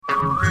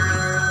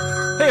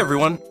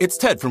everyone, it's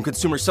Ted from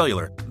Consumer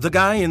Cellular, the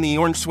guy in the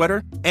orange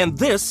sweater, and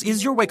this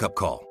is your wake-up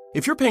call.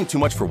 If you're paying too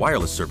much for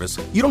wireless service,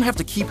 you don't have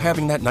to keep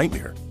having that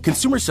nightmare.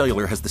 Consumer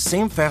Cellular has the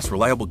same fast,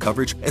 reliable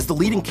coverage as the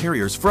leading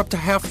carriers for up to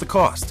half the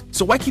cost.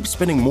 So why keep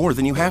spending more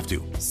than you have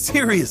to?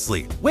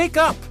 Seriously, wake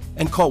up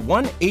and call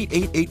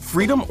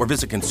 1-888-FREEDOM or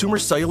visit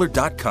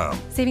consumercellular.com.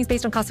 Savings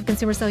based on cost of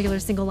Consumer Cellular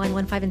single line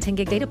 1, 5, and 10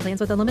 gig data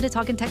plans with unlimited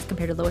talk and text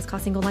compared to lowest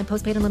cost single line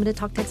postpaid unlimited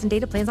talk, text, and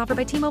data plans offered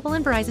by T-Mobile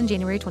and Verizon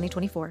January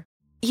 2024.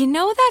 You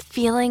know that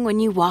feeling when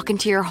you walk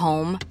into your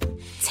home,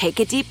 take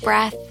a deep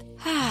breath,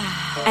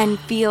 and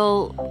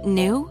feel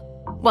new?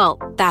 Well,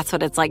 that's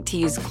what it's like to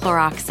use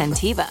Clorox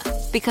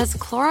Scentiva. Because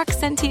Clorox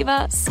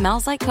Scentiva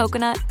smells like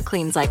coconut,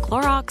 cleans like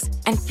Clorox,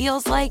 and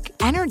feels like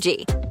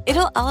energy.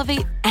 It'll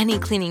elevate any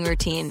cleaning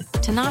routine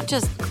to not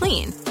just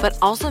clean, but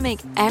also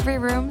make every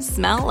room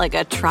smell like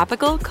a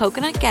tropical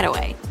coconut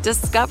getaway.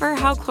 Discover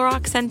how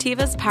Clorox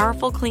Scentiva's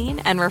powerful clean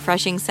and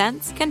refreshing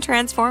scents can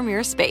transform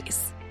your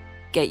space.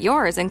 Get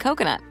yours in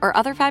coconut or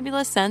other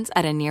fabulous scents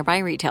at a nearby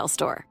retail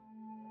store.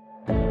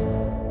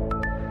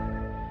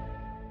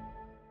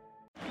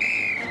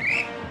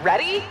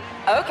 Ready?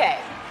 Okay.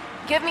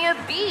 Give me a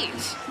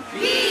beach.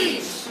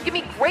 Beach! Give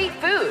me great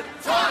food.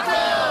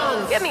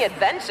 Tacos! Give me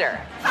adventure.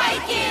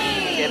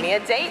 Hiking! Give me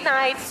a date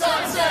night.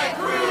 Sunset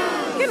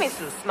cruise! Give me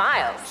some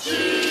smiles.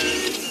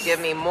 Cheese! Give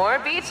me more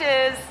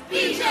beaches.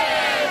 Beaches!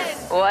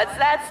 What's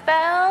that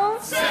spell?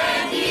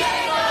 San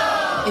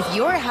Diego! If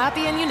you're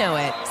happy and you know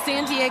it,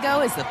 San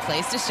Diego is the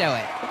place to show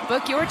it.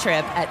 Book your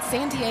trip at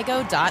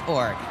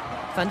sandiego.org.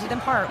 Funded in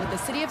part with the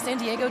City of San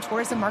Diego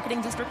Tourism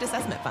Marketing District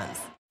Assessment Funds.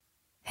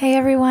 Hey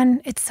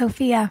everyone, it's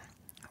Sophia.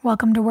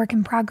 Welcome to Work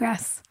in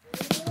Progress.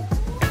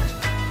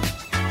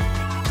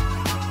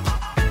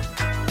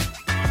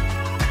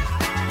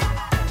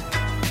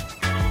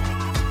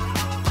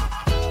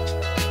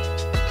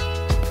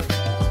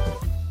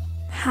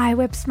 Hi,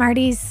 Whip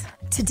Smarties.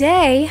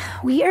 Today,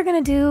 we are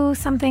going to do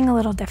something a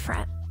little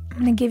different. I'm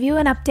going to give you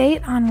an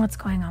update on what's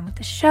going on with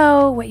the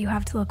show, what you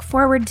have to look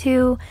forward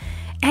to,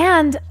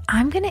 and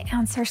I'm going to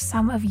answer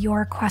some of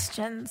your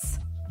questions.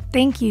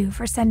 Thank you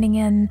for sending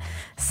in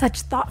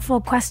such thoughtful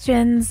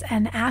questions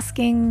and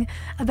asking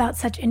about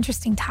such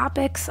interesting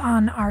topics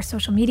on our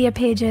social media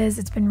pages.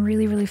 It's been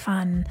really, really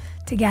fun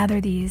to gather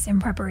these in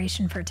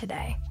preparation for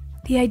today.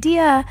 The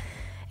idea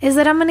is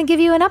that I'm going to give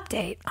you an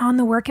update on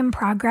the work in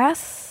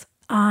progress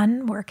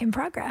on Work in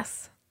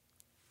Progress.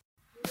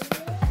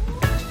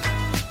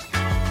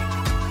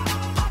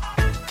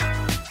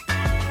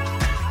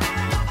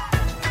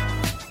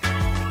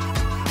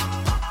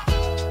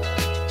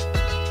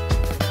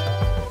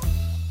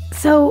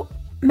 So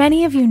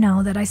many of you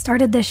know that I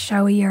started this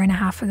show a year and a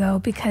half ago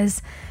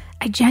because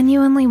I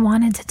genuinely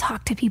wanted to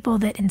talk to people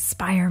that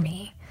inspire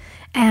me.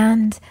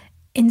 And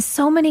in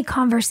so many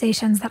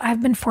conversations that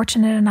I've been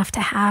fortunate enough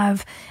to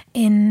have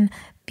in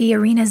the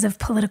arenas of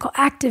political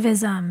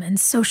activism and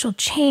social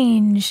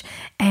change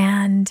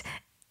and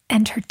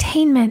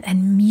entertainment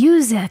and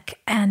music,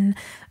 and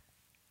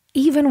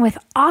even with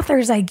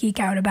authors I geek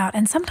out about,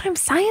 and sometimes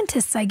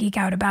scientists I geek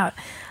out about,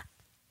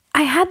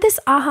 I had this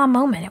aha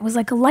moment. It was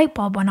like a light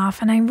bulb went off,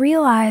 and I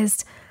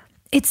realized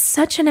it's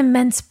such an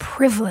immense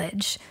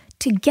privilege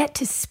to get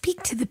to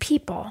speak to the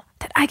people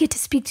that I get to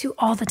speak to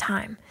all the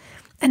time.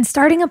 And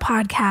starting a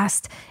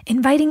podcast,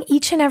 inviting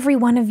each and every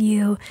one of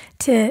you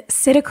to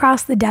sit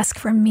across the desk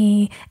from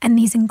me and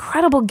these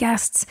incredible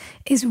guests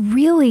is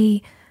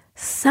really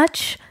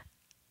such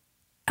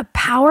a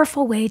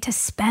powerful way to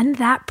spend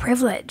that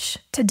privilege,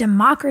 to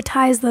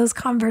democratize those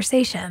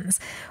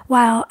conversations.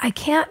 While I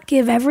can't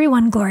give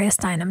everyone Gloria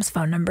Steinem's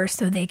phone number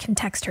so they can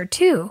text her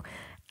too,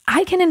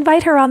 I can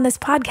invite her on this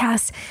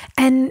podcast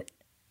and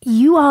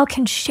you all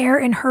can share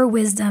in her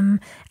wisdom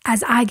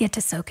as I get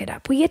to soak it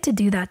up. We get to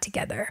do that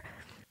together.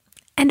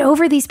 And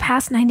over these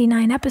past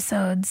 99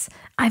 episodes,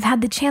 I've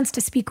had the chance to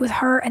speak with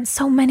her and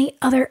so many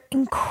other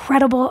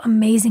incredible,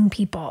 amazing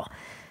people.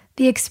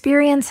 The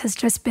experience has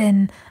just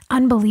been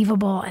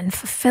unbelievable and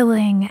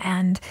fulfilling,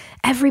 and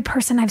every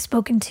person I've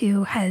spoken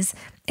to has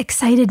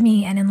excited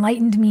me and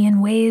enlightened me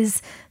in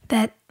ways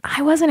that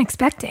I wasn't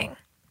expecting.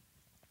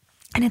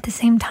 And at the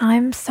same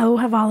time, so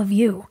have all of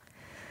you.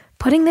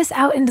 Putting this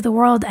out into the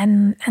world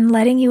and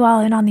letting you all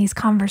in on these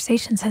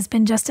conversations has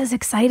been just as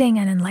exciting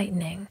and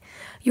enlightening.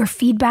 Your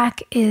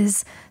feedback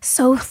is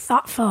so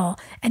thoughtful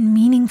and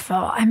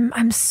meaningful.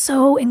 I'm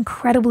so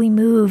incredibly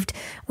moved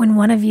when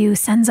one of you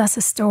sends us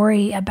a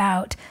story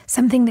about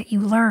something that you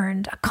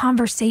learned, a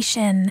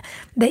conversation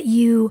that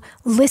you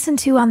listened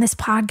to on this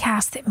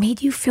podcast that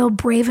made you feel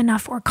brave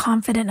enough or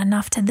confident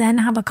enough to then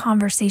have a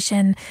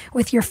conversation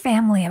with your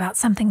family about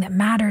something that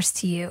matters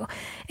to you.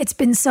 It's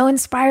been so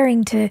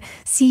inspiring to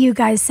see you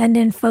guys send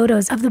in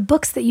photos of the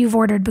books that you've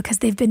ordered because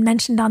they've been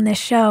mentioned on this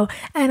show.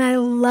 And I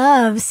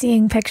love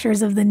seeing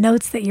pictures of the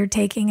notes that you're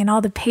taking and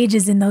all the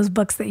pages in those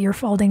books that you're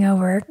folding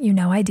over. You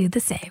know I do the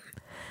same.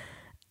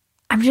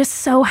 I'm just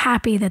so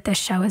happy that this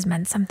show has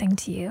meant something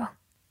to you.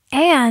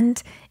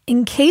 And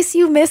in case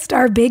you missed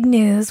our big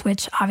news,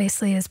 which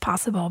obviously is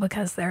possible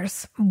because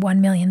there's 1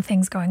 million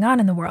things going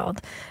on in the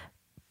world,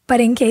 But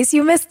in case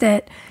you missed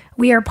it,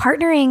 we are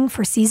partnering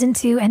for season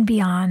 2 and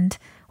beyond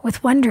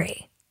with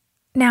Wondery.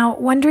 Now,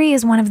 Wondery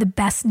is one of the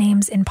best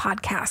names in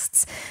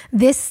podcasts.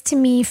 This to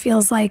me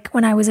feels like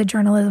when I was a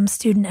journalism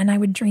student and I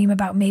would dream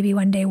about maybe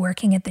one day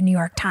working at the New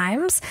York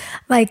Times.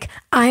 Like,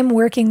 I'm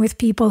working with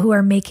people who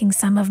are making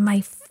some of my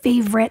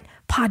favorite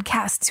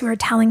podcasts, who are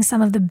telling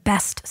some of the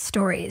best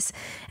stories.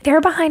 They're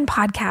behind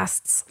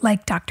podcasts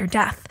like Dr.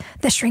 Death,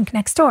 The Shrink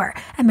Next Door,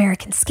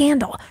 American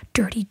Scandal,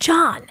 Dirty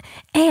John,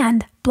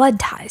 and Blood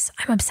Ties.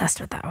 I'm obsessed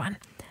with that one.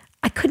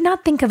 I could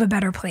not think of a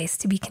better place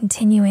to be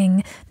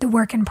continuing the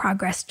work in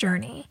progress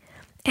journey.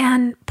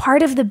 And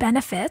part of the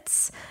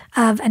benefits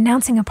of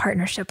announcing a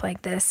partnership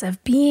like this,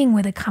 of being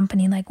with a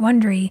company like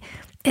Wondery,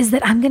 is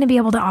that I'm going to be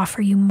able to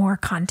offer you more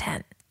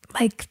content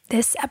like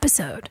this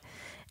episode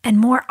and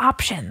more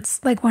options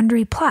like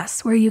Wondery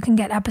Plus, where you can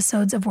get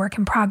episodes of Work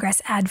in Progress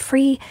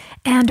ad-free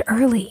and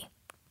early.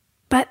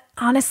 But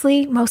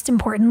honestly, most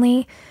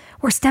importantly,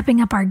 we're stepping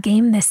up our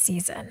game this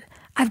season.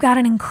 I've got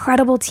an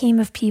incredible team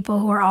of people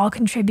who are all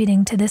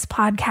contributing to this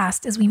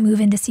podcast as we move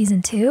into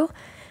season 2,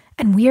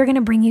 and we are going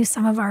to bring you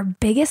some of our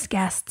biggest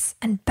guests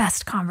and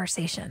best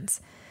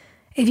conversations.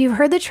 If you've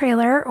heard the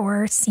trailer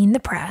or seen the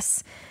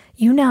press,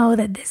 you know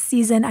that this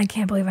season, I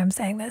can't believe I'm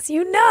saying this,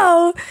 you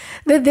know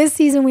that this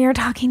season we are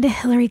talking to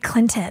Hillary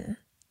Clinton.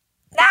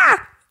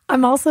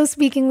 I'm also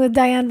speaking with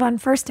Diane von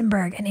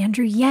Furstenberg and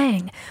Andrew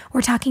Yang.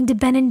 We're talking to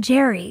Ben and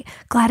Jerry,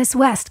 Gladys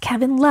West,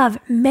 Kevin Love,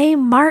 Mae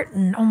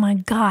Martin. Oh my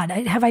God,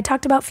 have I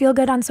talked about Feel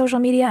Good on social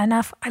media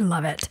enough? I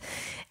love it.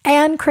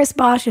 And Chris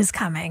Bosch is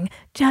coming,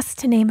 just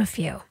to name a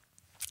few.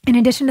 In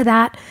addition to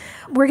that,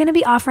 we're going to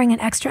be offering an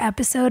extra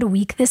episode a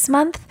week this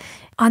month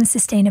on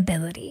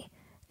sustainability.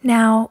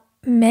 Now,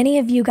 many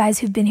of you guys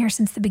who've been here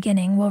since the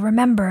beginning will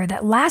remember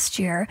that last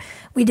year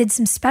we did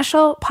some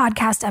special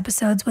podcast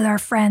episodes with our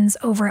friends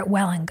over at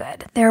Well and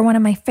Good. They're one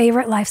of my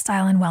favorite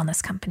lifestyle and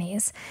wellness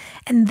companies.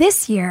 And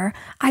this year,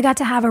 I got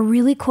to have a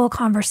really cool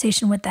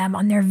conversation with them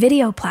on their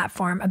video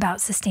platform about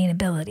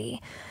sustainability.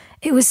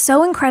 It was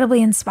so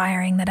incredibly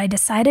inspiring that I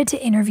decided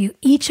to interview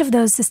each of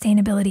those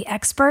sustainability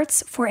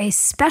experts for a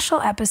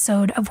special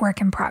episode of Work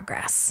in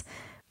Progress.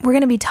 We're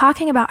going to be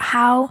talking about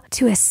how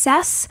to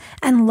assess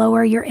and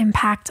lower your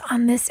impact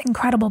on this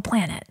incredible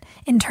planet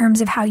in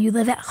terms of how you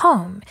live at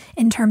home,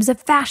 in terms of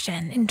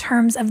fashion, in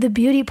terms of the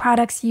beauty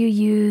products you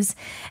use,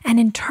 and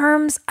in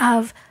terms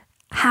of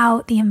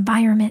how the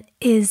environment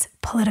is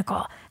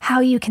political, how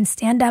you can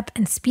stand up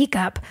and speak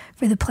up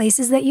for the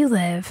places that you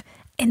live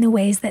in the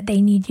ways that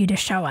they need you to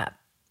show up.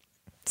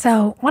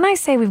 So when I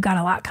say we've got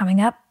a lot coming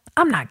up,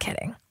 I'm not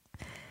kidding.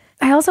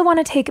 I also want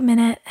to take a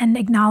minute and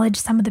acknowledge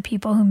some of the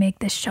people who make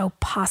this show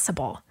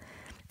possible.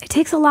 It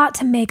takes a lot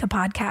to make a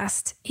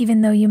podcast,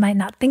 even though you might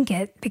not think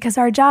it, because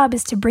our job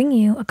is to bring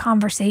you a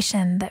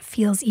conversation that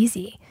feels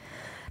easy.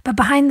 But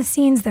behind the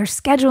scenes, there's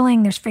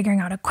scheduling, there's figuring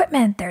out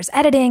equipment, there's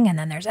editing, and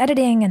then there's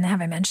editing, and have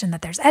I mentioned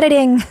that there's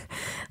editing?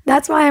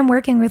 That's why I'm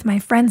working with my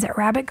friends at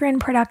Rabbit Grin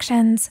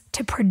Productions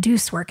to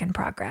produce Work in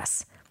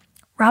Progress.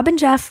 Rob and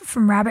Jeff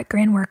from Rabbit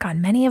Grin work on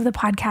many of the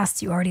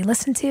podcasts you already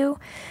listened to,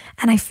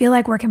 and I feel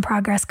like Work in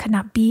Progress could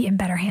not be in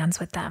better hands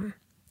with them.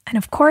 And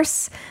of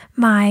course,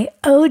 my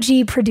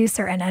OG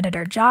producer and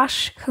editor,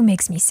 Josh, who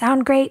makes me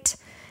sound great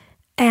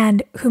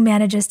and who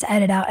manages to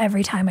edit out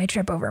every time I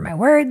trip over my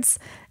words,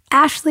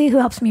 Ashley, who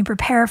helps me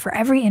prepare for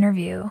every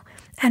interview,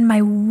 and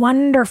my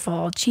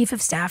wonderful chief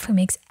of staff who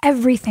makes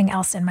everything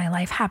else in my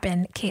life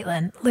happen,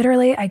 Caitlin.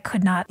 Literally, I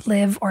could not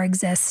live or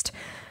exist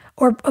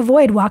or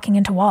avoid walking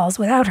into walls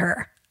without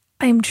her.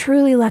 I am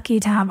truly lucky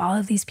to have all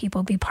of these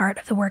people be part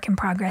of the Work in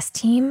Progress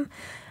team,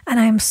 and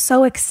I am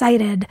so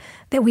excited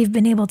that we've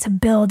been able to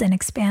build and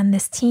expand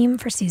this team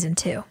for season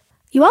 2.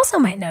 You also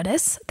might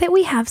notice that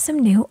we have some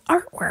new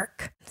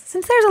artwork.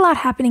 Since there's a lot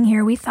happening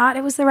here, we thought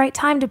it was the right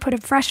time to put a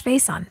fresh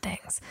face on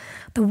things.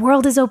 The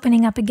world is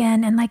opening up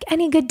again, and like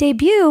any good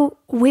debut,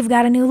 we've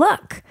got a new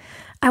look.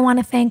 I want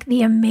to thank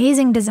the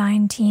amazing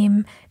design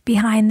team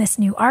behind this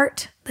new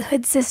art, the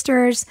Hood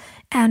Sisters,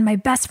 and my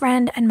best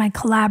friend and my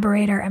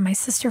collaborator and my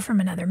sister from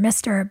another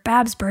mister,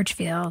 Babs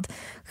Birchfield,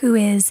 who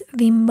is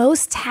the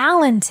most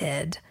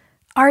talented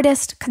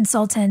artist,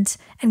 consultant,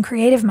 and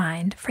creative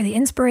mind for the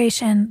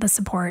inspiration, the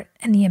support,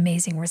 and the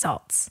amazing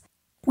results.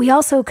 We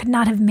also could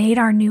not have made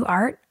our new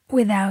art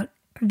without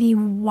the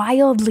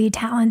wildly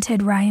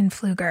talented Ryan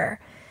Pfluger.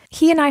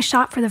 He and I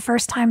shot for the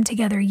first time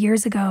together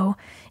years ago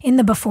in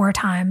the before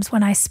times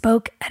when I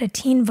spoke at a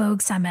Teen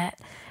Vogue summit,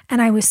 and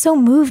I was so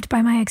moved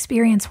by my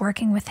experience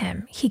working with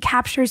him. He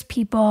captures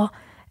people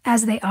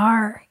as they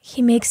are.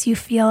 He makes you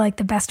feel like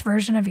the best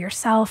version of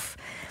yourself.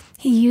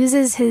 He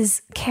uses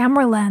his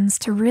camera lens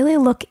to really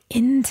look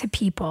into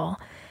people.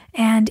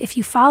 And if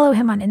you follow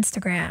him on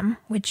Instagram,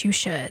 which you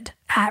should,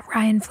 at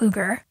Ryan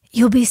Pfluger,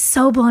 you'll be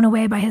so blown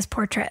away by his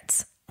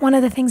portraits. One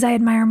of the things I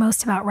admire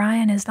most about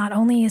Ryan is not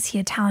only is he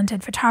a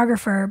talented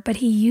photographer, but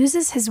he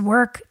uses his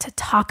work to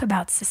talk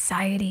about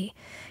society.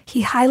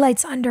 He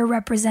highlights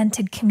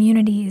underrepresented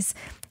communities,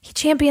 he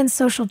champions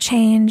social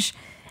change,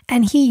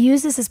 and he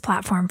uses his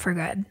platform for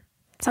good.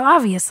 So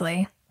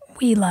obviously,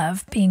 we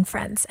love being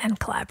friends and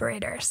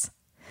collaborators.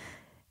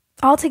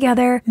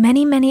 Altogether,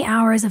 many, many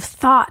hours of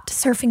thought,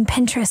 surfing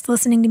Pinterest,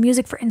 listening to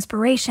music for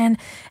inspiration,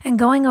 and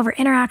going over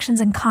interactions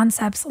and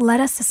concepts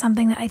led us to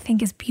something that I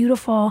think is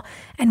beautiful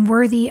and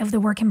worthy of the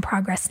Work in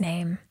Progress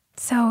name.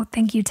 So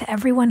thank you to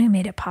everyone who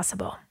made it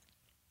possible.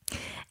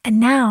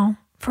 And now,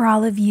 for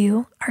all of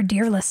you, our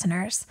dear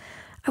listeners,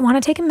 I want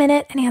to take a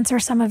minute and answer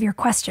some of your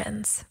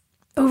questions.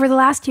 Over the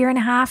last year and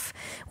a half,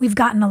 we've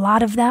gotten a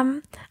lot of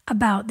them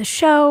about the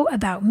show,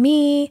 about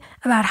me,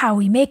 about how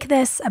we make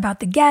this, about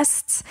the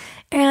guests,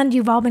 and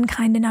you've all been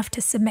kind enough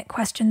to submit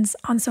questions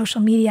on social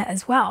media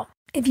as well.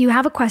 If you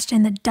have a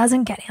question that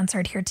doesn't get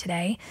answered here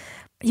today,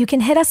 you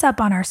can hit us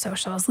up on our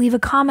socials, leave a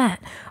comment,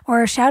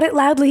 or shout it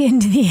loudly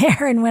into the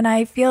air, and when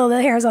I feel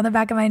the hairs on the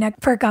back of my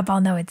neck perk up,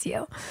 I'll know it's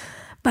you.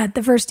 But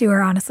the first two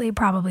are honestly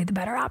probably the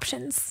better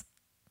options.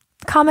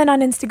 Comment on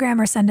Instagram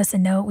or send us a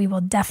note. We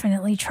will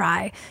definitely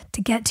try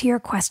to get to your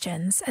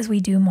questions as we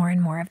do more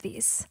and more of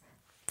these.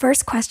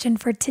 First question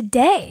for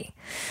today.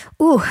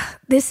 Ooh,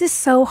 this is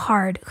so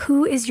hard.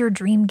 Who is your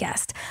dream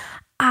guest?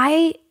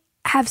 I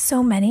have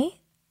so many,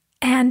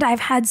 and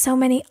I've had so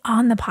many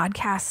on the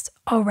podcast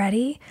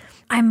already.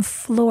 I'm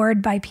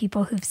floored by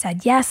people who've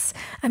said yes.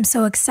 I'm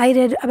so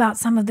excited about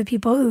some of the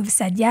people who've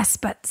said yes,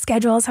 but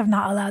schedules have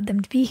not allowed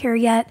them to be here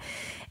yet.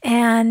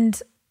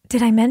 And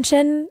did I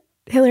mention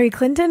Hillary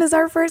Clinton is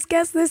our first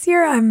guest this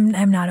year? I'm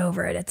not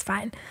over it. It's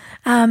fine.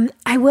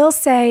 I will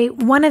say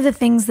one of the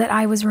things that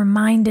I was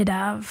reminded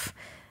of,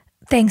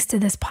 thanks to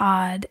this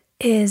pod,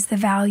 is the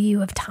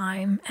value of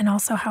time and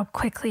also how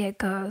quickly it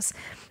goes.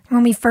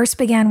 When we first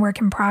began Work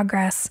in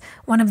Progress,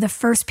 one of the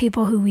first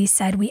people who we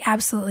said we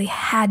absolutely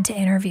had to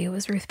interview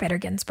was Ruth Bader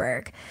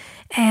Ginsburg.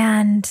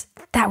 And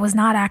that was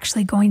not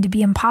actually going to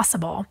be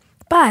impossible.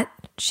 But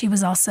she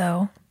was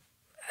also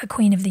a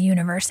queen of the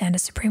universe and a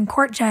Supreme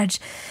Court judge.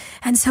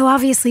 And so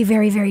obviously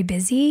very, very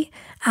busy.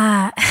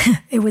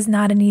 It was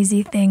not an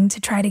easy thing to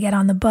try to get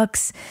on the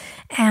books.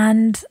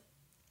 And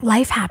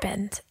life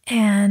happened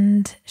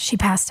and she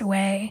passed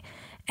away.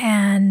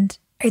 And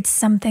it's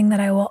something that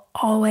I will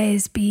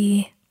always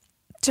be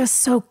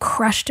just so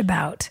crushed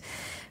about,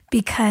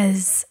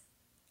 because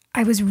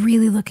I was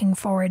really looking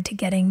forward to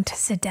getting to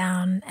sit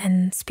down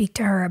and speak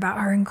to her about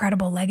her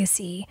incredible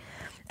legacy.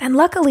 And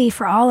luckily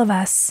for all of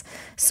us,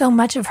 so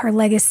much of her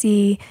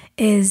legacy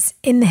is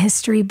in the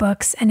history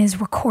books and is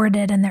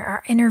recorded, and there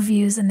are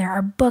interviews and there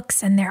are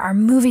books and there are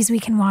movies we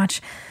can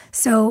watch.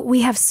 So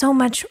we have so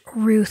much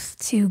Ruth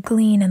to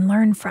glean and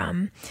learn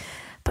from.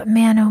 But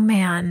man, oh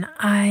man,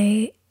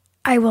 I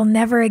will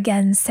never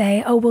again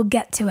say, oh, we'll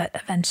get to it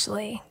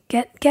eventually.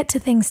 Get to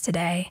things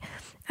today.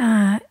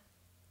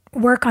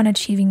 Work on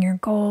achieving your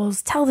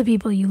goals. Tell the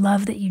people you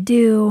love that you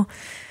do,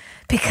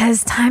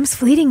 because time's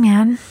fleeting,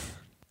 man.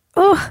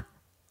 Oh,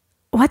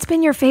 what's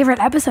been your favorite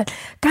episode?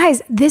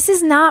 Guys, this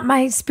is not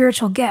my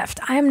spiritual gift.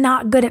 I am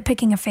not good at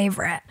picking a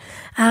favorite.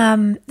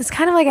 It's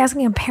kind of like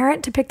asking a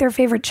parent to pick their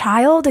favorite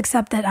child,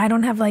 except that I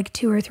don't have like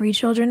 2 or 3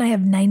 children. I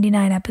have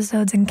 99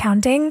 episodes and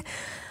counting.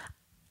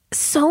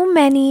 So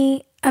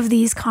many of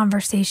these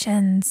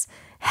conversations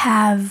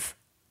have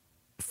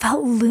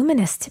felt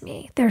luminous to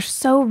me. They're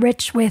so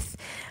rich with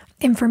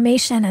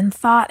information and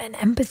thought and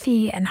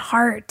empathy and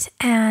heart.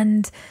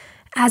 And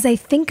as I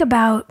think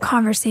about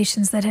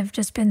conversations that have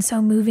just been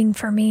so moving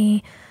for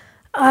me,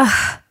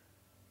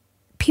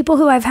 people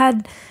who I've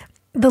had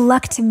the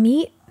luck to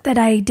meet that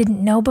I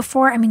didn't know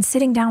before. I mean,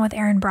 sitting down with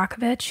Erin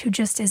Brockovich, who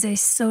just is a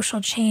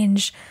social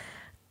change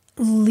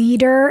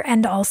leader.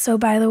 And also,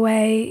 by the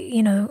way,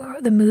 you know,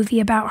 the movie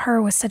about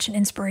her was such an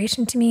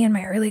inspiration to me in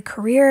my early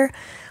career.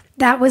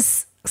 That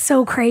was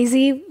so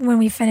crazy when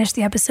we finished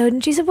the episode.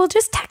 And she said, well,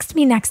 just text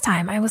me next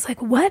time. I was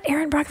like, what?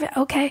 Erin Brockovich?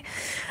 Okay.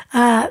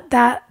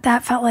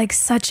 That felt like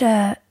such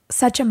a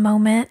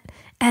moment.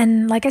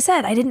 And like I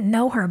said, I didn't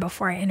know her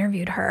before I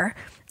interviewed her.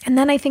 And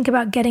then I think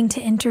about getting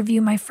to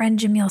interview my friend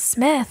Jamil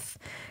Smith,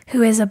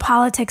 who is a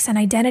politics and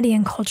identity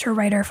and culture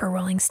writer for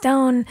Rolling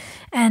Stone,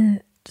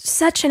 and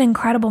such an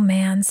incredible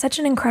man, such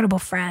an incredible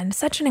friend,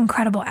 such an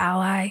incredible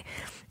ally.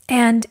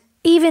 And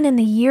even in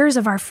the years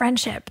of our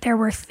friendship, there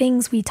were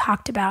things we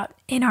talked about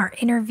in our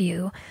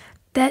interview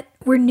that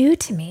were new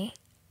to me.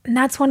 And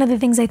that's one of the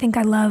things I think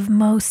I love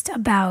most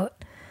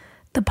about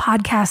the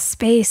podcast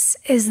space,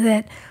 is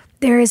that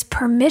there is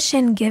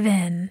permission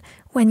given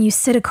when you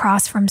sit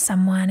across from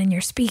someone and you're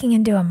speaking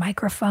into a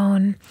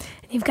microphone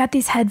and you've got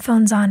these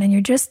headphones on and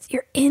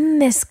you're in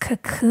this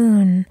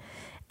cocoon,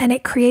 and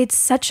it creates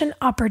such an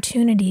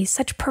opportunity,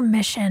 such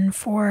permission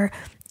for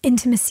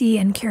intimacy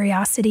and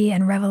curiosity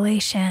and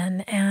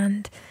revelation.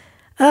 And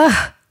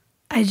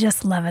I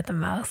just love it the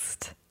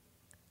most.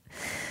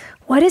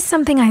 What is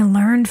something I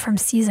learned from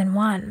season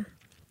 1?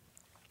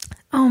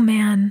 Oh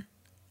man,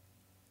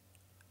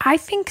 I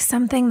think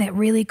something that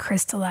really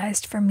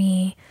crystallized for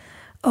me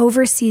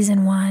over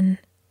season 1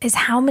 is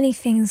how many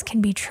things can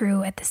be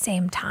true at the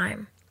same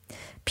time.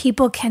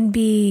 People can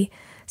be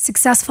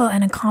successful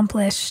and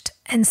accomplished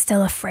and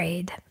still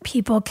afraid.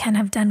 People can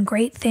have done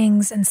great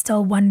things and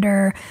still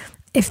wonder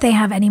if they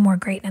have any more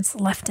greatness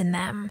left in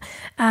them.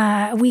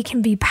 We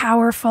can be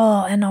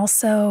powerful and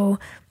also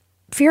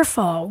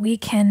fearful. We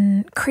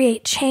can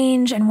create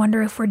change and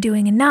wonder if we're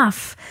doing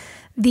enough.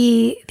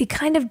 The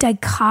kind of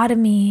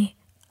dichotomy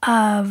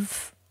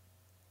of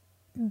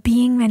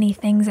being many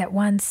things at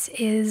once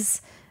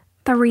is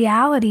the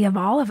reality of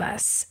all of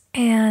us.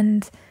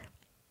 And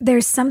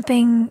there's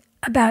something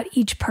about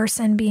each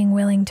person being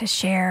willing to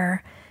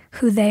share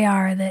who they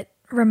are that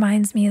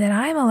reminds me that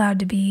I'm allowed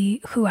to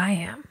be who I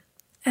am.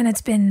 And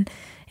it's been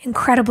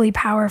incredibly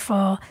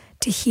powerful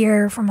to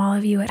hear from all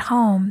of you at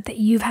home that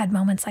you've had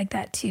moments like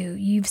that too.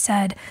 You've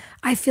said,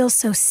 I feel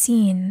so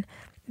seen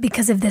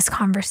because of this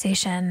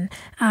conversation.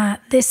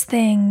 This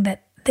thing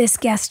that this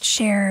guest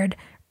shared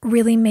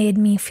really made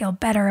me feel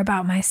better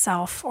about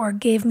myself or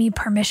gave me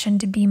permission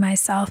to be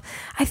myself.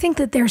 I think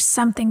that there's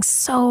something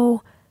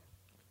so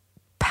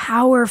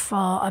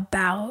powerful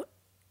about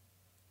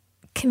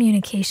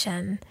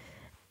communication.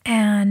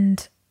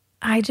 And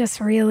I just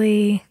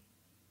really,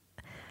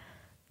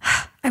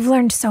 I've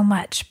learned so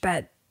much,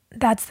 but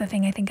that's the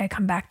thing I think I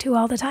come back to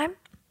all the time.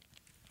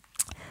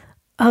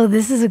 Oh,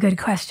 this is a good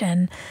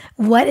question.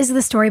 What is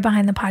the story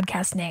behind the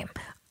podcast name?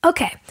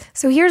 Okay,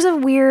 so here's a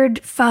weird,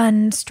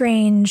 fun,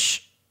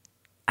 strange,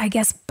 I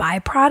guess,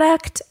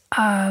 byproduct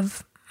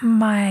of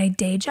my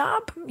day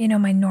job,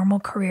 my normal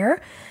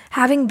career.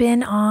 Having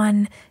been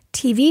on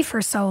TV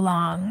for so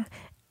long,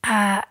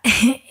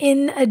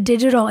 in a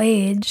digital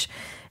age,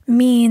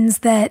 means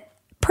that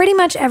pretty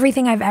much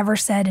everything I've ever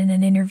said in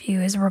an interview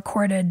is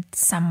recorded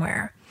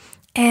somewhere.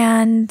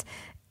 And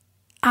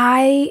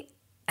I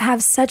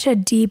have such a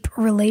deep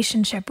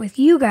relationship with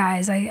you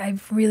guys. I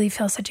really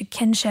feel such a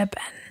kinship,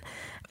 and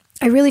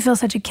I really feel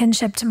such a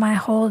kinship to my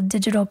whole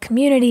digital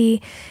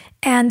community.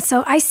 And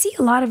so I see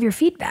a lot of your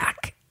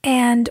feedback.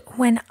 And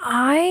when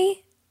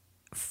I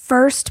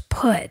first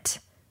put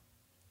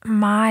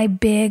my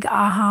big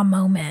aha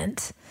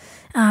moment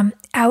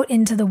out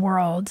into the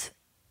world,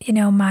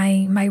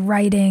 my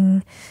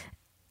writing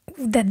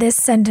that this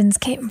sentence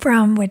came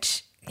from,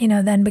 which,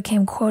 then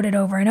became quoted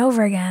over and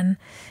over again.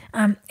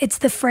 It's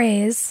the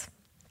phrase,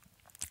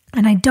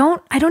 and I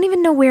don't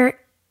even know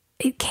where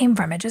it came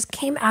from. It just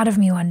came out of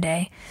me one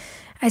day.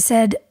 I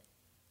said,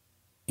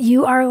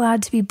 you are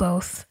allowed to be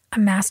both a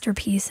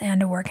masterpiece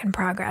and a work in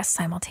progress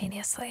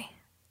simultaneously.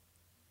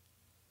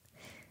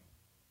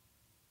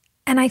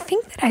 And I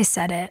think that I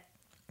said it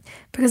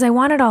because I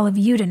wanted all of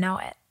you to know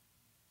it.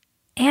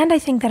 And I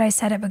think that I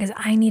said it because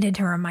I needed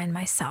to remind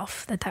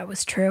myself that that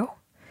was true.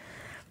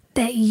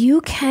 That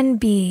you can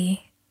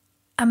be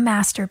a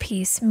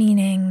masterpiece,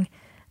 meaning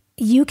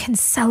you can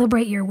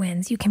celebrate your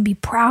wins. You can be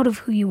proud of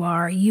who you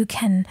are. You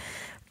can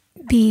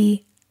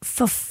be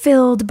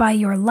fulfilled by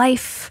your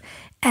life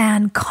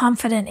and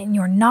confident in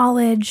your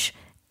knowledge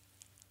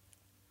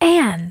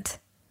and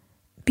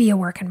be a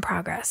work in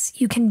progress.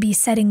 You can be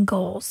setting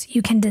goals.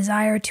 You can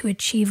desire to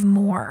achieve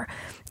more.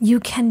 You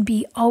can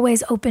be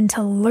always open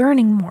to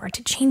learning more,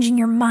 to changing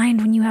your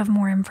mind when you have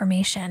more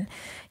information.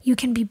 You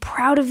can be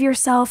proud of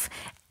yourself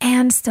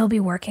and still be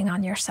working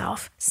on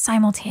yourself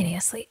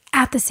simultaneously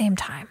at the same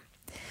time.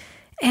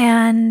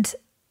 And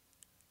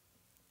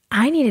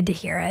I needed to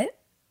hear it.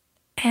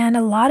 And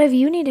a lot of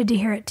you needed to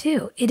hear it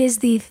too. It is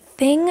the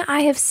thing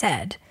I have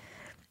said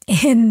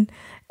in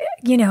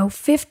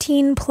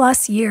 15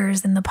 plus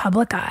years in the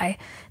public eye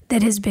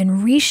that has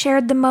been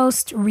reshared the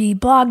most,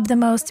 reblogged the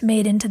most,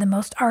 made into the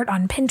most art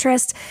on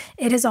Pinterest.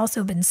 It has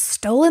also been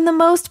stolen the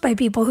most by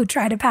people who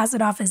try to pass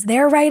it off as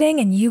their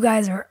writing. And you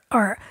guys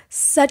are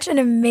such an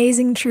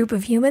amazing troop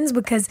of humans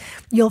because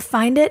you'll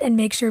find it and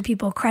make sure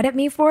people credit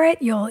me for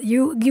it.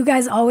 You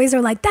guys always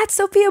are like, that's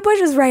Sophia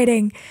Bush's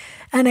writing.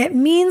 And it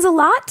means a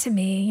lot to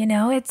me.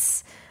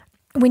 It's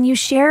when you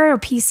share a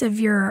piece of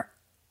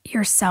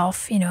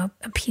yourself,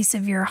 a piece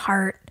of your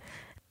heart,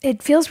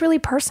 it feels really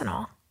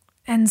personal.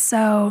 And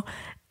so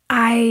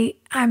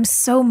I'm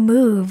so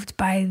moved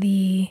by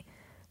the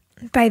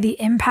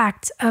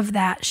impact of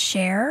that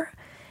share.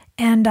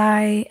 And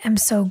I am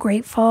so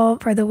grateful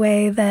for the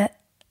way that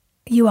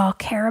you all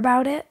care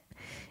about it.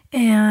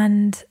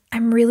 And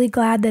I'm really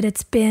glad that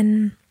it's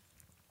been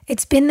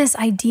this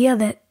idea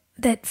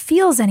that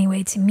feels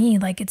anyway to me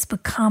like it's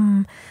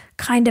become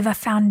kind of a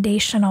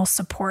foundational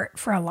support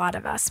for a lot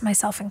of us,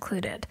 myself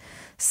included.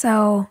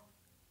 So,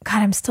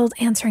 God, I'm still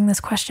answering this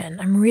question.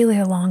 I'm really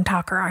a long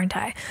talker, aren't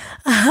I?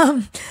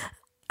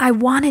 I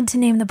wanted to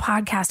name the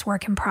podcast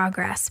Work in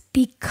Progress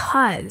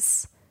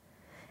because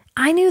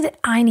I knew that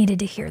I needed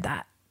to hear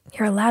that.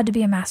 You're allowed to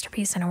be a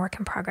masterpiece and a work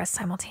in progress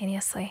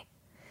simultaneously.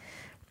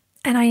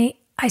 And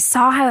I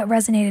saw how it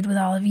resonated with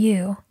all of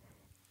you.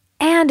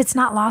 And it's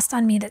not lost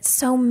on me that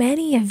so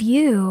many of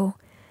you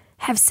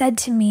have said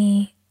to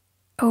me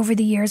over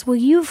the years, well,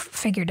 you've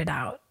figured it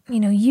out.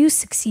 You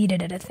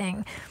succeeded at a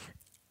thing.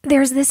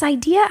 There's this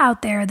idea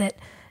out there that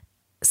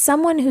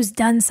someone who's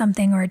done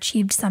something or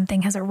achieved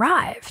something has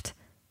arrived.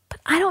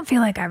 But I don't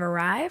feel like I've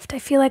arrived. I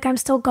feel like I'm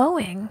still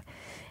going.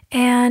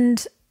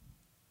 And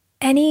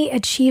any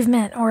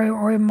achievement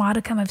or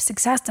modicum of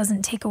success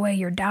doesn't take away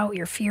your doubt,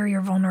 your fear,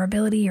 your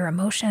vulnerability, your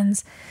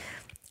emotions.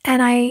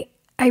 And I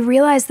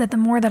realized that the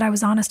more that I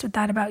was honest with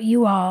that about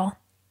you all,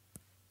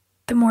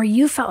 the more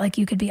you felt like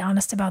you could be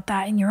honest about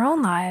that in your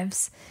own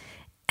lives.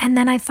 And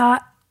then I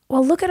thought,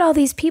 well, look at all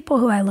these people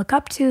who I look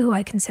up to, who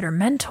I consider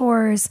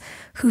mentors,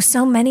 who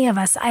so many of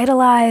us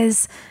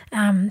idolize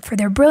for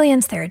their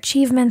brilliance, their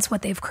achievements,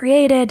 what they've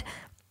created.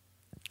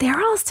 They're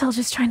all still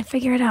just trying to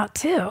figure it out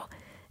too.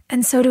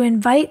 And so to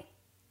invite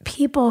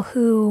people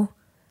who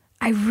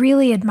I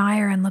really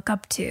admire and look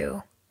up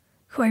to,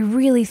 who I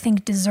really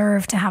think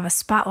deserve to have a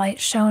spotlight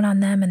shown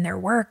on them and their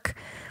work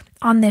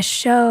on this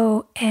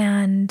show,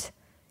 and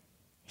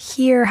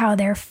hear how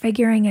they're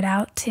figuring it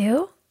out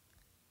too,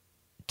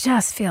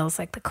 just feels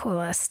like the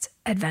coolest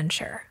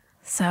adventure.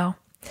 So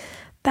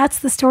that's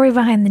the story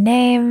behind the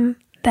name.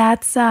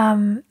 That's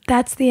the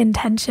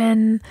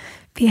intention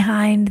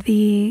behind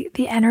the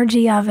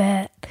energy of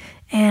it.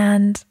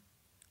 And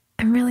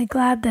I'm really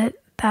glad that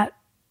that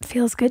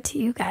feels good to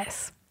you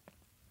guys.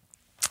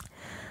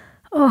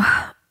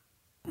 Oh,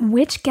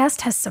 which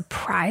guest has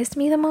surprised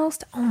me the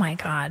most? Oh my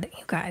God,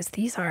 you guys,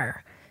 these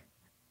are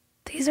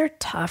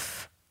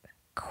tough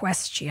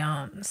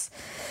questions.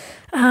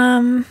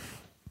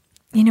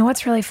 You know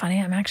what's really funny?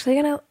 I'm actually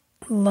going to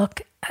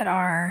look at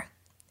our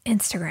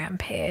Instagram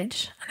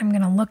page. I'm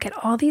going to look at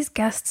all these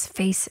guests'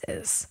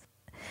 faces.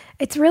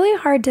 It's really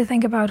hard to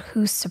think about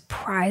who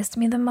surprised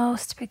me the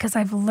most because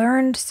I've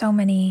learned so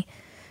many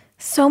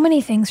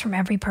things from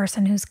every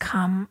person who's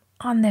come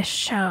on this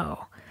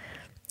show.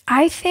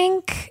 I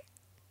think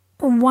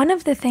one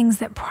of the things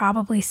that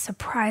probably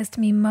surprised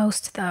me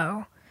most,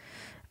 though,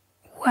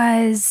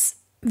 was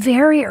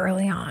very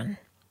early on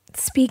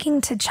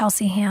speaking to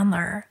Chelsea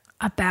Handler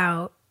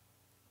about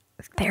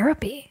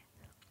therapy,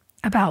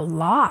 about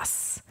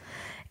loss.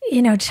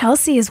 You know,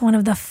 Chelsea is one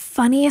of the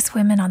funniest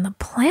women on the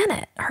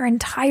planet. Her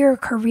entire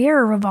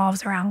career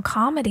revolves around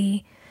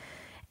comedy.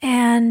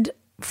 And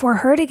for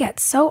her to get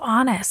so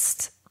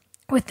honest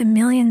with the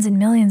millions and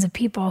millions of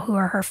people who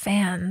are her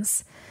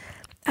fans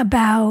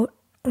about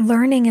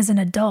learning as an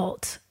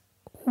adult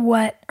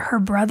what her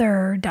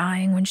brother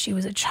dying when she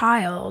was a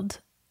child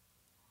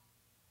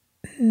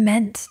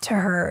meant to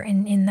her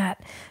in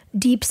that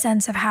deep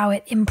sense of how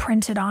it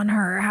imprinted on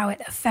her, how it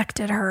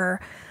affected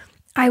her.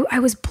 I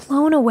was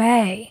blown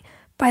away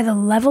by the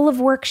level of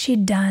work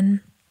she'd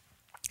done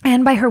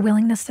and by her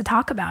willingness to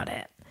talk about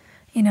it.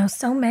 You know,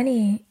 so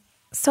many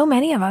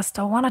of us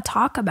don't want to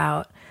talk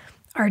about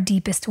our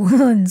deepest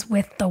wounds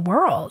with the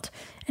world.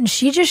 And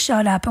she just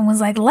showed up and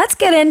was like, let's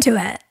get into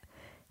it.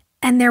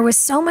 And there was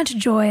so much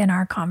joy in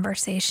our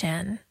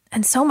conversation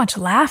and so much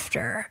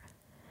laughter.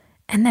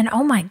 And then,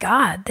 oh my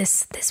God,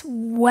 this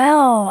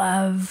well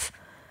of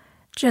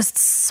just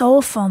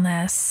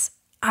soulfulness.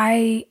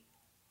 I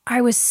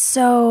was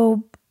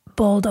so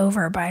bowled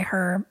over by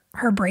her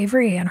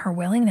bravery and her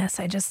willingness.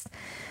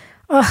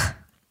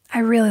 I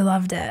really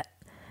loved it.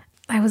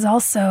 I was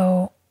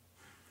also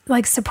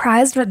like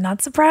surprised but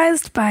not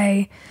surprised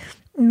by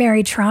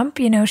Mary Trump.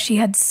 You know, she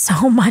had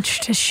so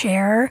much to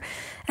share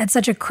at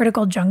such a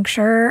critical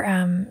juncture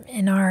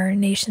in our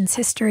nation's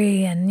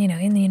history and, you know,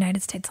 in the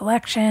United States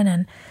election.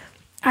 And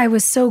I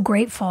was so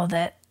grateful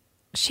that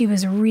she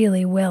was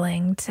really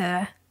willing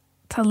to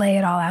lay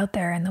it all out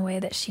there in the way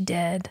that she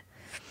did.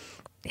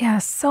 Yeah,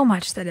 so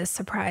much that is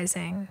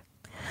surprising.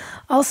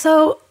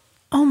 Also,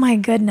 oh my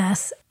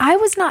goodness, I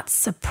was not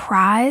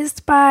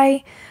surprised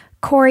by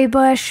Cori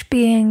Bush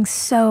being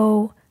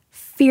so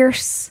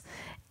fierce.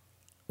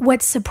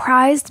 What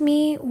surprised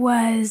me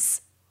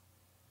was,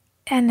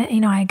 and you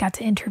know, I got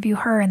to interview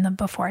her in the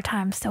before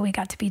time, so we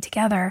got to be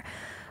together.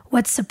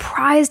 What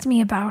surprised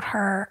me about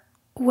her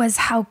was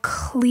how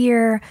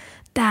clear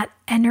that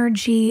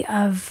energy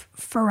of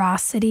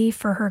ferocity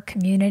for her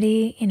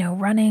community, you know,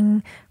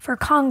 running for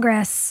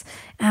Congress,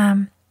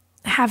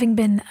 having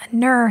been a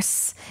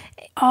nurse,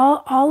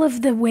 all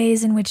of the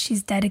ways in which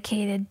she's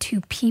dedicated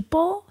to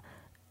people,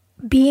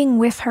 being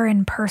with her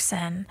in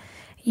person,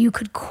 you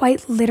could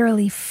quite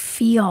literally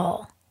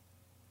feel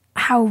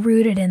how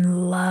rooted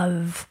in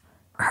love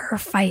her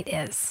fight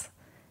is,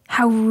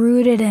 how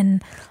rooted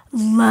in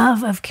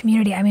love of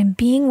community. I mean,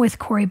 being with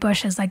Cori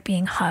Bush is like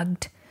being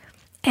hugged,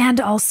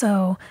 and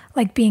also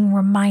like being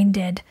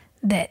reminded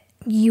that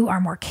you are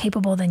more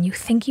capable than you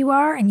think you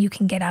are, and you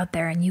can get out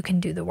there and you can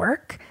do the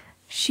work.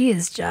 She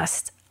is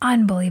just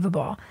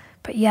unbelievable.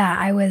 But yeah,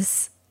 I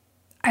was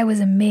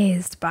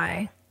amazed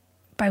by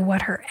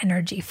what her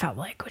energy felt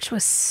like, which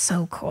was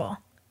so cool.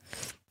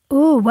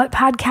 Ooh, what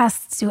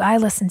podcasts do I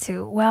listen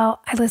to?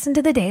 Well, I listen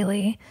to The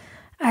Daily.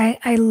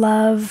 I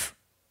love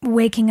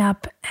waking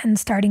up and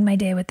starting my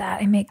day with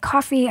that. I make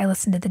coffee. I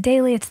listen to The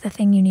Daily. It's the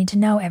thing you need to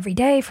know every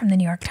day from the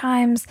New York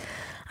Times.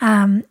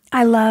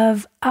 I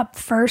love Up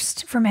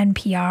First from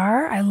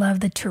NPR. I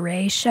love The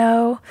Touré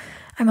Show.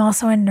 I'm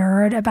also a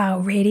nerd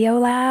about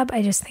Radiolab.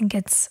 I just think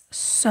it's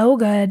so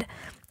good.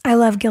 I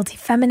love Guilty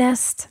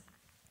Feminist.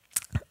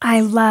 I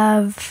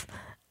love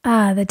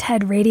the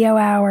TED Radio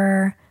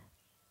Hour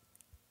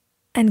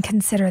and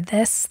Consider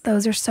This.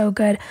 Those are so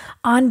good.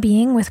 On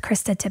Being with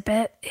Krista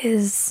Tippett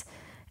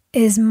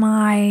is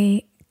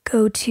my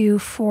go-to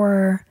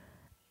for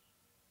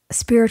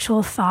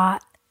spiritual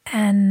thought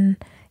and,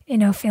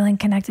 feeling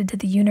connected to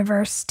the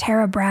universe.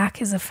 Tara Brach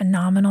is a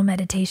phenomenal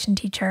meditation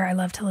teacher. I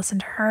love to listen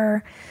to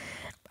her.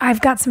 I've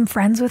got some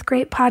friends with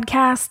great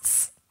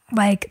podcasts,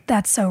 like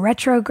That's So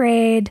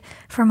Retrograde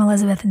from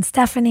Elizabeth and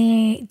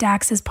Stephanie.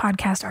 Dax's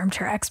podcast,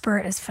 Armchair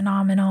Expert, is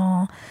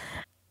phenomenal.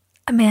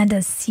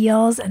 Amanda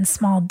Seals and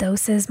Small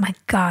Doses. My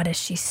God, is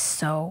she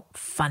so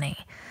funny.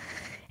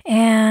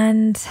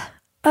 And,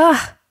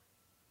 oh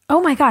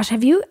my gosh,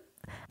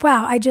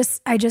 wow, I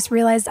just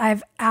realized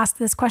I've asked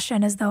this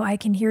question as though I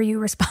can hear you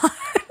respond.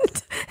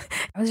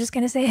 I was just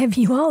going to say, have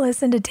you all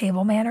listened to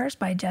Table Manners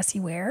by Jessie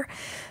Ware?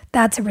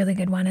 That's a really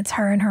good one. It's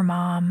her and her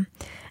mom,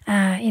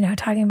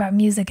 talking about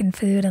music and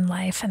food and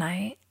life. And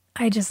I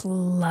just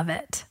love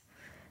it.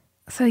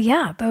 So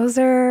yeah, those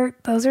are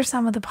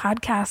some of the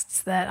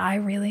podcasts that I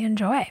really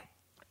enjoy.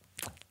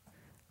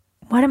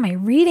 What am I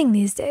reading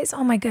these days?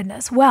 Oh my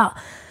goodness. Well,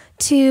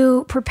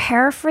 to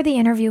prepare for the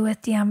interview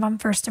with Diane von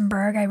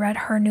Furstenberg, I read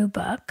her new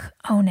book,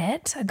 Own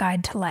It, A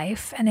Guide to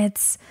Life. And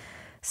it's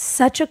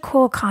such a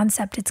cool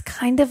concept. It's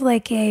kind of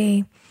like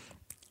an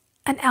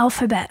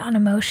alphabet on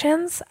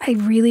emotions. I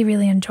really,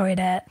 really enjoyed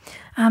it.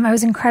 I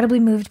was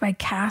incredibly moved by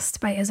Caste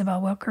by Isabel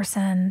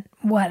Wilkerson.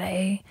 What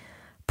a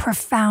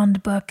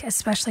profound book,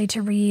 especially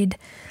to read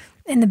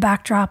in the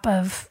backdrop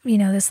of,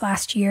 this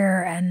last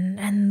year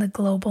and the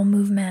global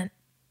movement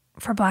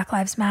for Black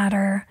Lives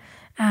Matter.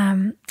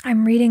 I'm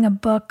reading a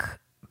book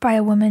by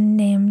a woman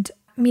named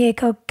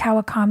Mieko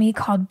Kawakami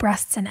called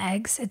Breasts and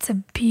Eggs. It's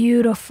a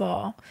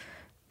beautiful,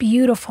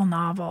 beautiful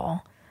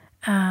novel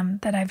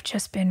that I've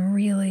just been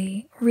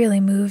really,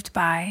 really moved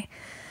by.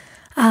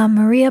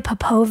 Maria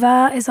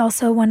Popova is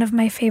also one of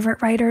my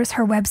favorite writers.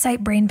 Her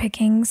website, Brain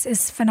Pickings,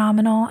 is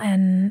phenomenal,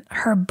 and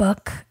her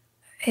book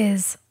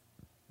is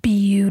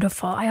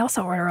beautiful. I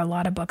also order a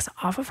lot of books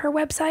off of her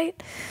website.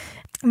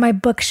 My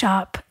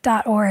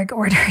bookshop.org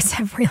orders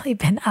have really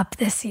been up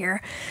this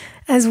year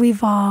as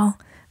we've all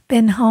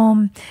been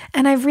home.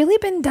 And I've really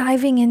been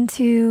diving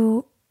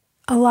into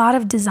a lot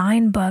of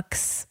design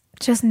books,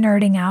 just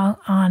nerding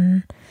out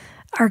on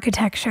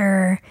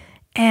architecture.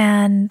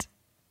 And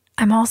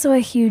I'm also a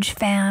huge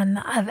fan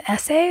of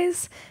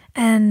essays.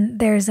 And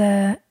there's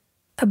a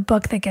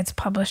book that gets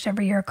published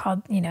every year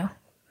called,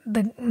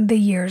 the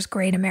year's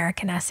Great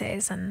American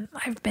Essays. And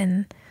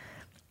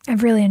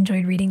I've really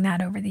enjoyed reading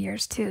that over the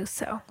years too.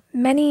 So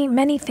many,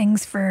 many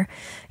things for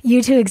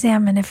you to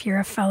examine if you're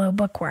a fellow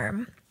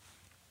bookworm.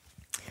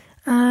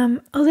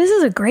 This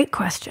is a great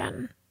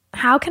question.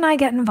 How can I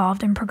get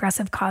involved in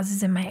progressive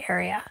causes in my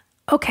area?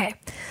 Okay,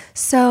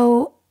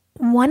 so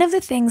one of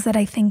the things that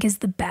I think is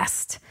the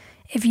best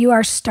if you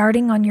are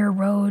starting on your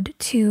road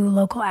to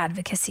local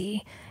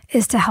advocacy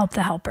is to help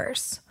the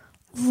helpers.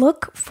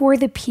 Look for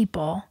the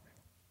people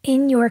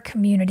in your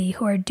community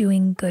who are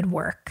doing good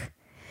work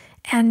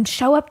and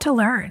show up to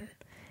learn.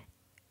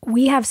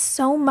 We have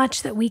so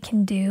much that we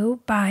can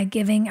do by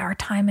giving our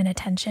time and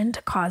attention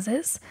to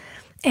causes,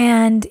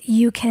 and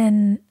you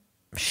can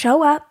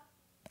show up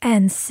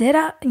and sit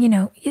up.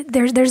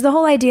 There's the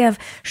whole idea of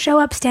show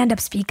up, stand up,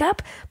 speak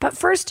up, but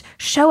first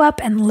show up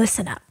and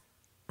listen up.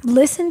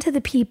 Listen to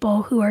the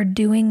people who are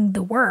doing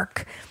the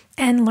work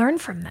and learn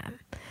from them.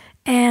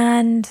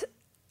 And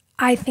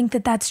I think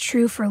that that's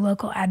true for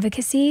local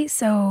advocacy.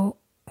 So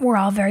we're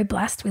all very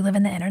blessed. We live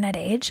in the internet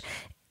age.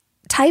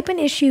 Type an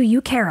issue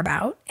you care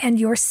about and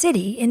your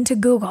city into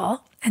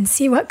Google and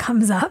see what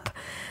comes up.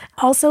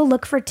 Also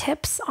look for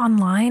tips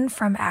online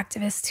from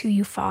activists who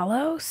you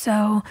follow.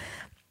 So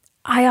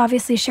I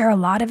obviously share a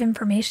lot of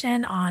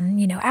information on,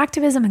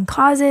 activism and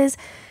causes.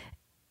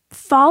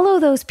 Follow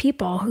those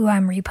people who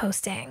I'm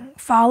reposting.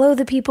 Follow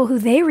the people who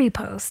they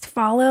repost.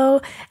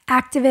 Follow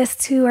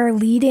activists who are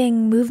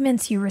leading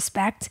movements you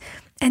respect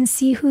and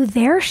see who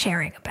they're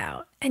sharing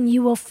about. And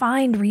you will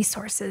find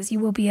resources. You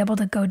will be able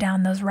to go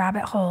down those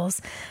rabbit holes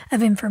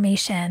of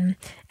information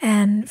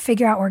and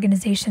figure out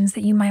organizations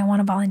that you might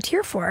want to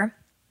volunteer for.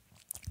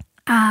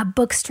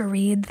 Books to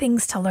read,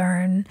 things to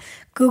learn,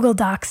 Google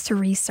Docs to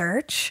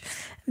research.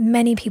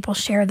 Many people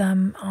share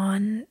them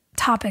on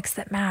topics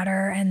that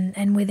matter,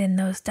 and within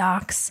those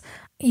docs,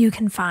 you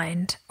can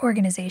find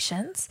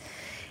organizations.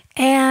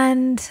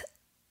 And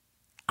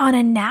on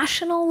a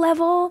national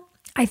level,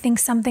 I think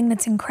something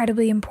that's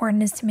incredibly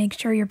important is to make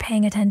sure you're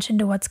paying attention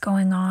to what's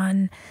going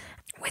on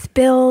with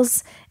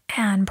bills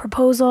and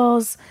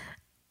proposals.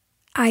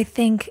 I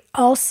think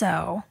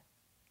also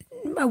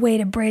a way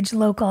to bridge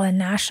local and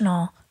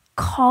national,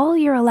 call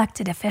your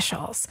elected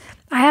officials.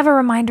 I have a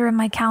reminder in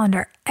my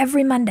calendar.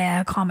 Every Monday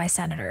I call my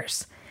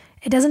senators.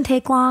 It doesn't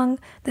take long.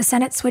 The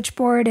Senate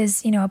switchboard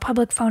is, a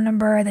public phone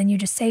number. Then you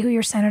just say who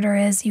your senator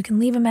is. You can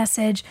leave a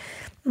message.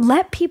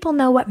 Let people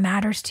know what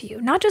matters to you,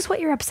 not just what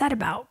you're upset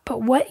about,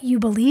 but what you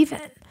believe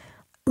in.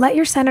 Let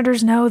your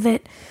senators know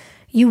that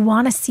you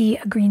want to see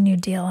a Green New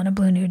Deal and a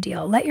Blue New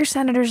Deal. Let your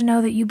senators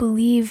know that you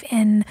believe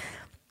in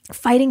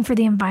fighting for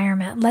the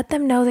environment. Let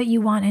them know that you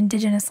want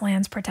Indigenous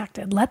lands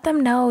protected. Let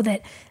them know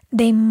that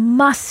they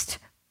must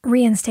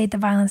reinstate the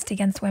Violence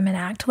Against Women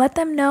Act. Let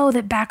them know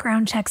that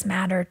background checks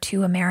matter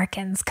to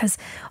Americans, because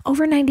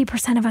over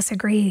 90% of us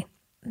agree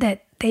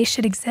that they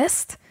should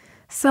exist.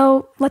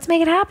 So let's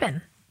make it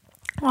happen.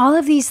 All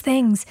of these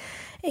things,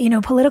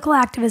 political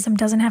activism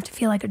doesn't have to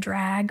feel like a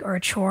drag or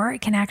a chore.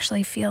 It can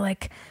actually feel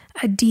like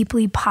a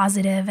deeply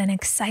positive and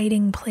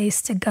exciting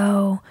place to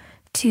go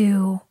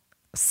to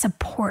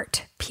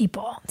support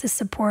people, to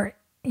support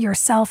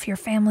yourself, your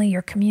family,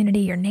 your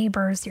community, your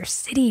neighbors, your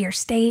city, your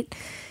state.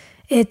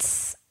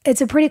 It's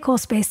a pretty cool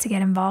space to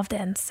get involved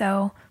in.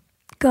 So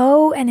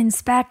go and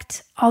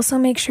inspect. Also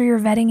make sure you're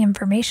vetting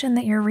information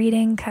that you're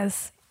reading,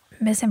 because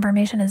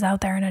misinformation is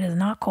out there and it is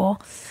not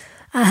cool.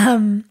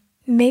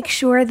 Make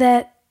sure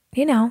that,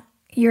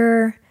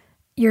 you're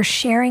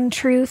sharing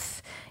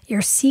truth,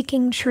 you're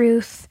seeking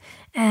truth,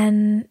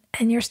 and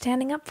you're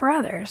standing up for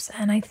others.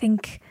 And I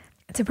think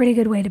it's a pretty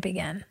good way to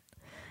begin.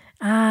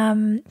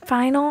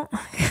 Final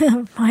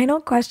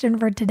question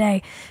for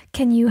today.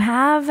 Can you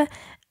have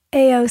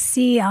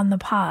AOC on the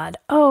pod?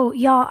 Oh,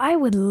 y'all, I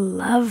would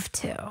love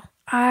to.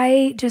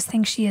 I just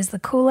think she is the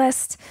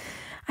coolest.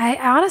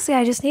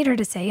 I just need her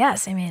to say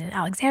yes. I mean,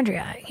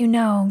 Alexandria, you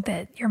know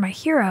that you're my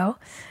hero.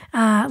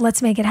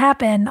 Let's make it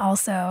happen.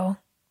 Also,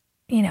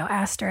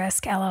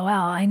 asterisk LOL.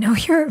 I know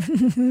you're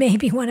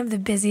maybe one of the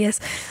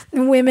busiest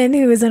women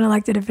who is an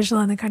elected official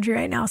in the country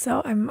right now,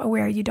 so I'm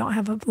aware you don't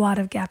have a lot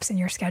of gaps in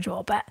your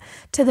schedule. But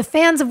to the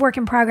fans of Work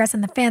in Progress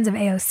and the fans of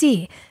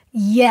AOC,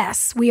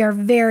 yes, we are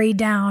very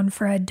down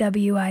for a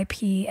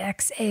WIP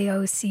x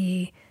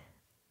AOC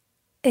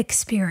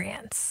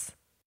experience.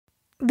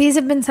 These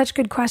have been such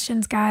good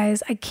questions,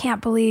 guys. I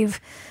can't believe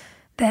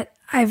that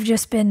I've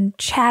just been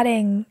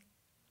chatting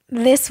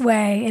this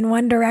way in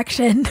one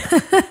direction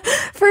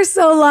for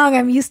so long.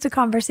 I'm used to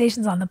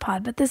conversations on the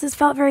pod, but this has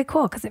felt very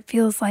cool because it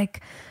feels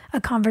like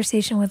a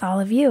conversation with all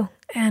of you,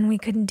 and we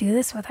couldn't do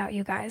this without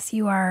you guys.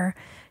 You are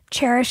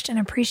cherished and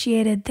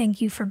appreciated.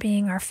 Thank you for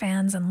being our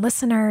fans and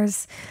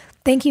listeners.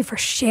 Thank you for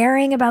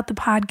sharing about the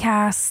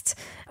podcast.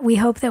 We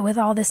hope that with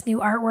all this new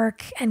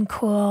artwork and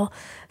cool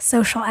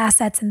social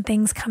assets and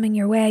things coming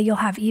your way, you'll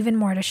have even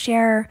more to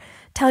share.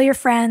 Tell your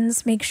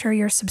friends, make sure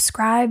you're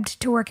subscribed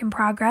to Work in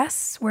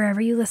Progress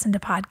wherever you listen to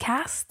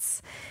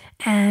podcasts,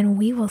 and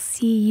we will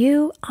see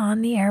you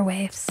on the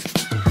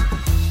airwaves.